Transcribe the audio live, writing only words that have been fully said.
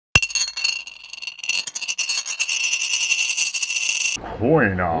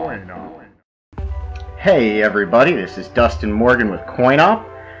Coin Op. Hey everybody, this is Dustin Morgan with Coin Op.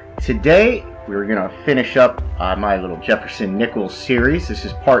 Today we're going to finish up my little Jefferson Nickel series. This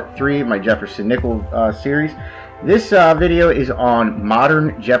is part 3 of my Jefferson Nickel series. This video is on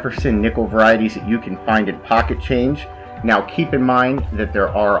modern Jefferson Nickel varieties that you can find in Pocket Change. Now keep in mind that there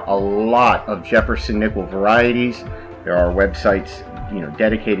are a lot of Jefferson Nickel varieties. There are websites,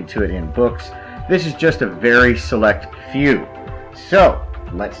 dedicated to it in books. This is just a very select few. So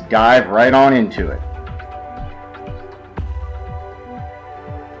let's dive right on into it.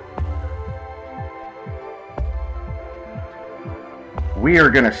 We are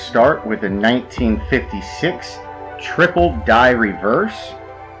going to start with the 1956 triple die reverse.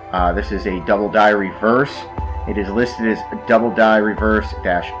 This is a double die reverse. It is listed as double die reverse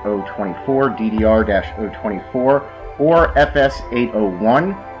 -024, DDR-024, or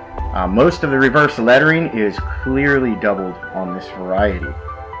FS801. Most of the reverse lettering is clearly doubled on this variety.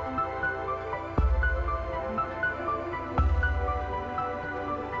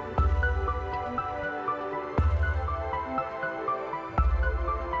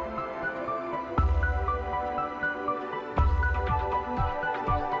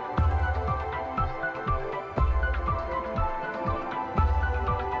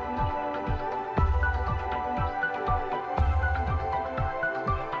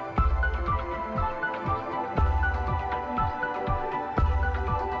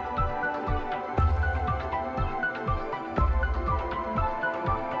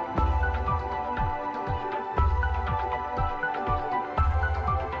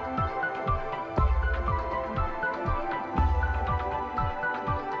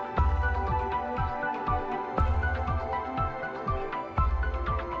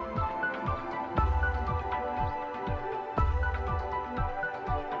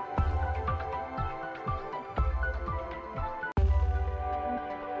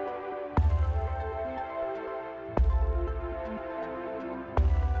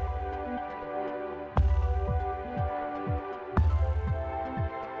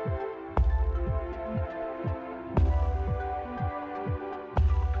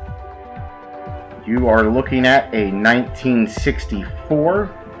 You are looking at a 1964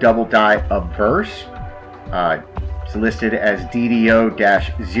 double die obverse. It's listed as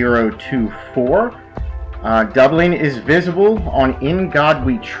DDO-024. Doubling is visible on In God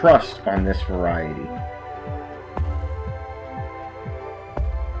We Trust on this variety.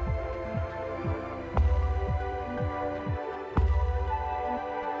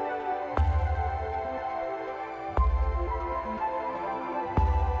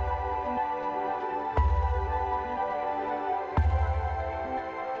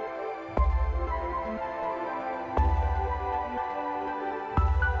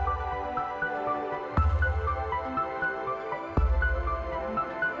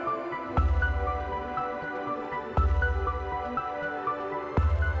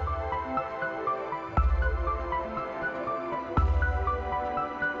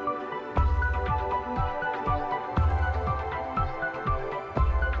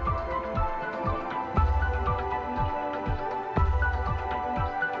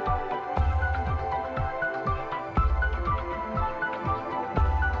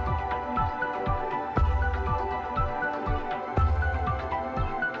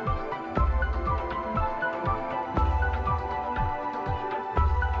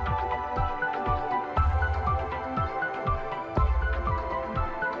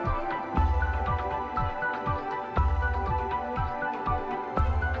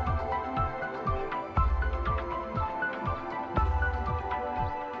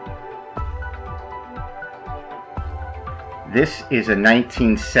 This is a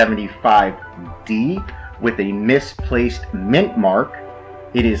 1975D with a misplaced mint mark.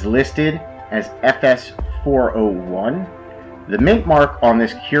 It is listed as FS401. The mint mark on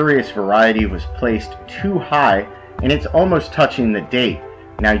this curious variety was placed too high, and it's almost touching the date.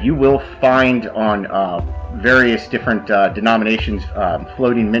 Now you will find on various different denominations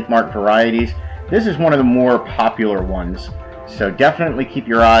floating mint mark varieties. This is one of the more popular ones. So definitely keep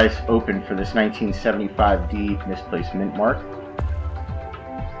your eyes open for this 1975D misplaced mint mark.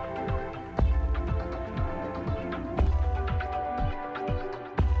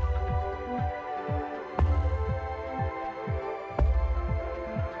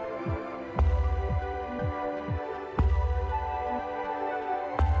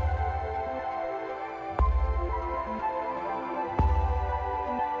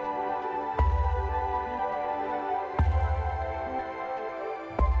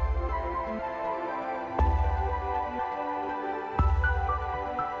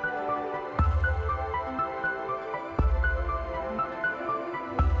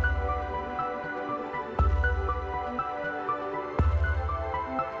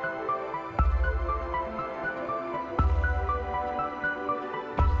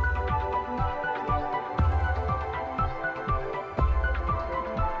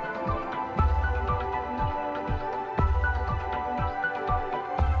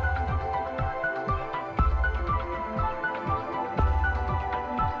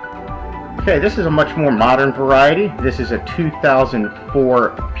 Okay, this is a much more modern variety. This is a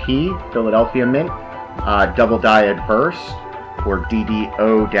 2004 P Philadelphia Mint, double die adverse, or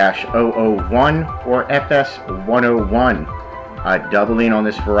DDO-001 or FS101. Doubling on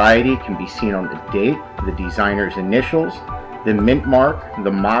this variety can be seen on the date, the designer's initials, the mint mark, the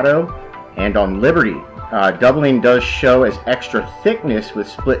motto, and on Liberty. Doubling does show as extra thickness with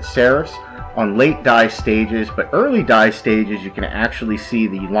split serifs on late die stages, but early die stages you can actually see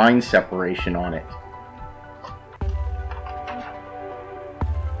the line separation on it.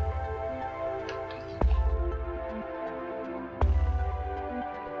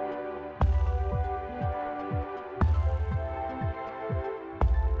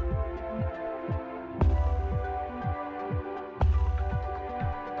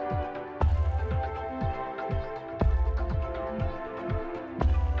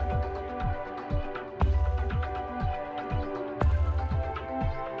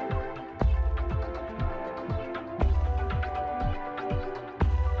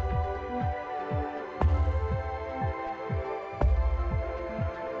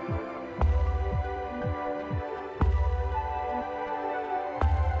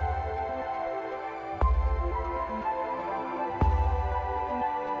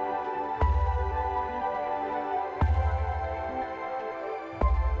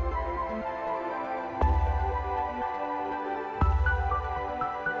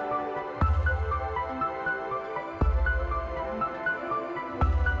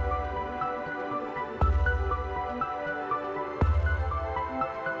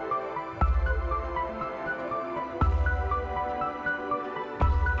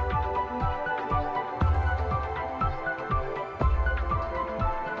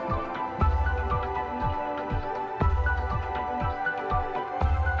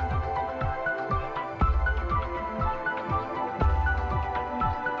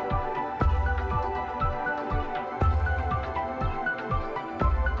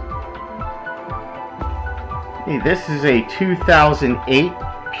 This is a 2008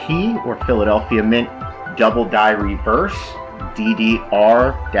 P or Philadelphia Mint double die reverse,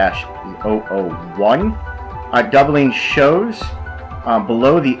 DDR-001. Doubling shows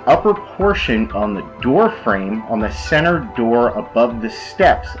below the upper portion on the door frame on the center door above the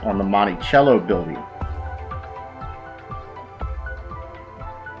steps on the Monticello building.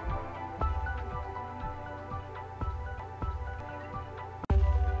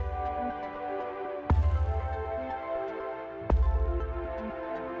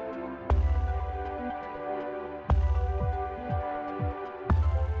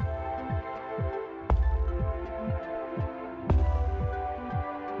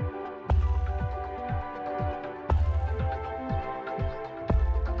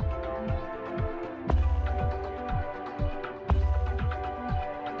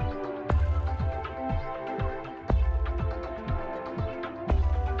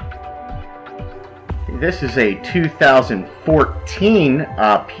 This is a 2014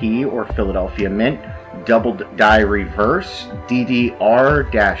 P or Philadelphia Mint double die reverse,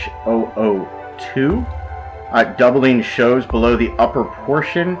 DDR-002. Doubling shows below the upper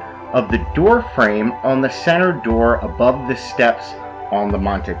portion of the door frame on the center door above the steps on the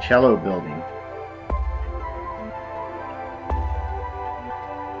Monticello building.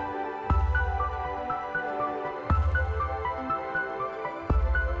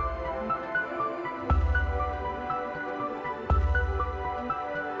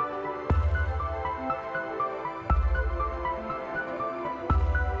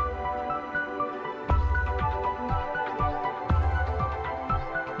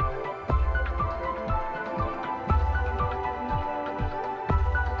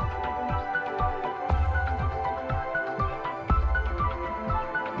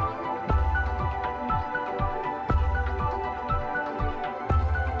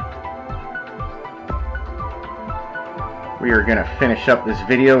 We are going to finish up this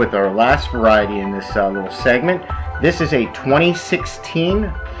video with our last variety in this little segment. This is a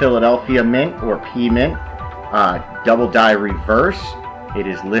 2016 Philadelphia Mint or P Mint double die reverse. It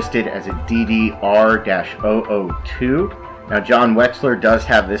is listed as a DDR-002. Now John Wexler does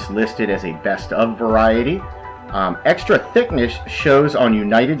have this listed as a best of variety. Extra thickness shows on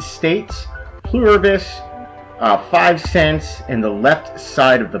United States, pluribus, 5 cents, and the left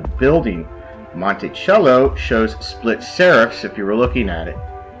side of the building. Monticello shows split serifs if you were looking at it.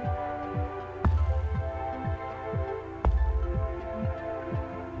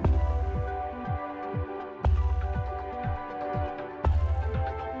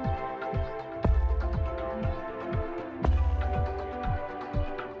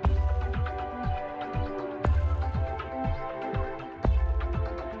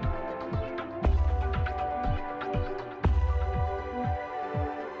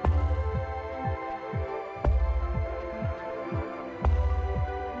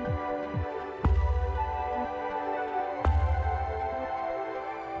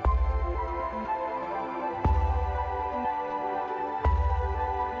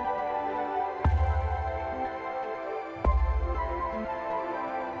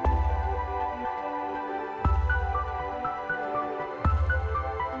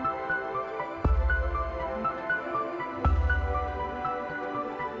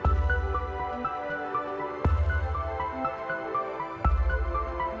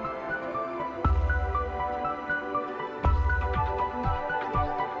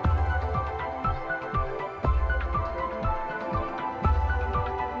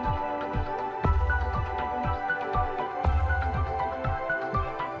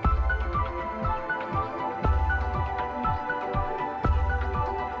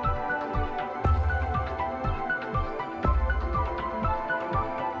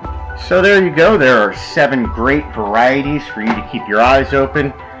 So there you go. There are 7 great varieties for you to keep your eyes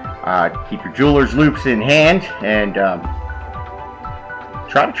open, keep your jeweler's loops in hand, and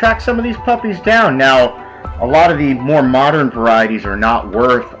try to track some of these puppies down. Now, a lot of the more modern varieties are not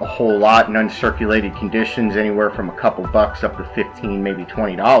worth a whole lot in uncirculated conditions, anywhere from a couple bucks up to $15, maybe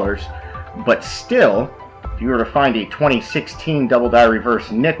 $20. But still, if you were to find a 2016 double die reverse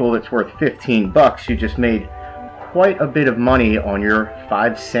nickel that's worth 15 bucks, you just made quite a bit of money on your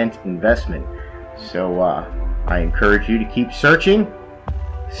 5-cent investment. So I encourage you to keep searching.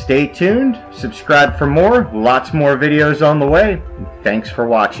 Stay tuned, subscribe for more, lots more videos on the way. Thanks for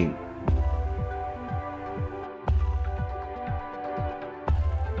watching.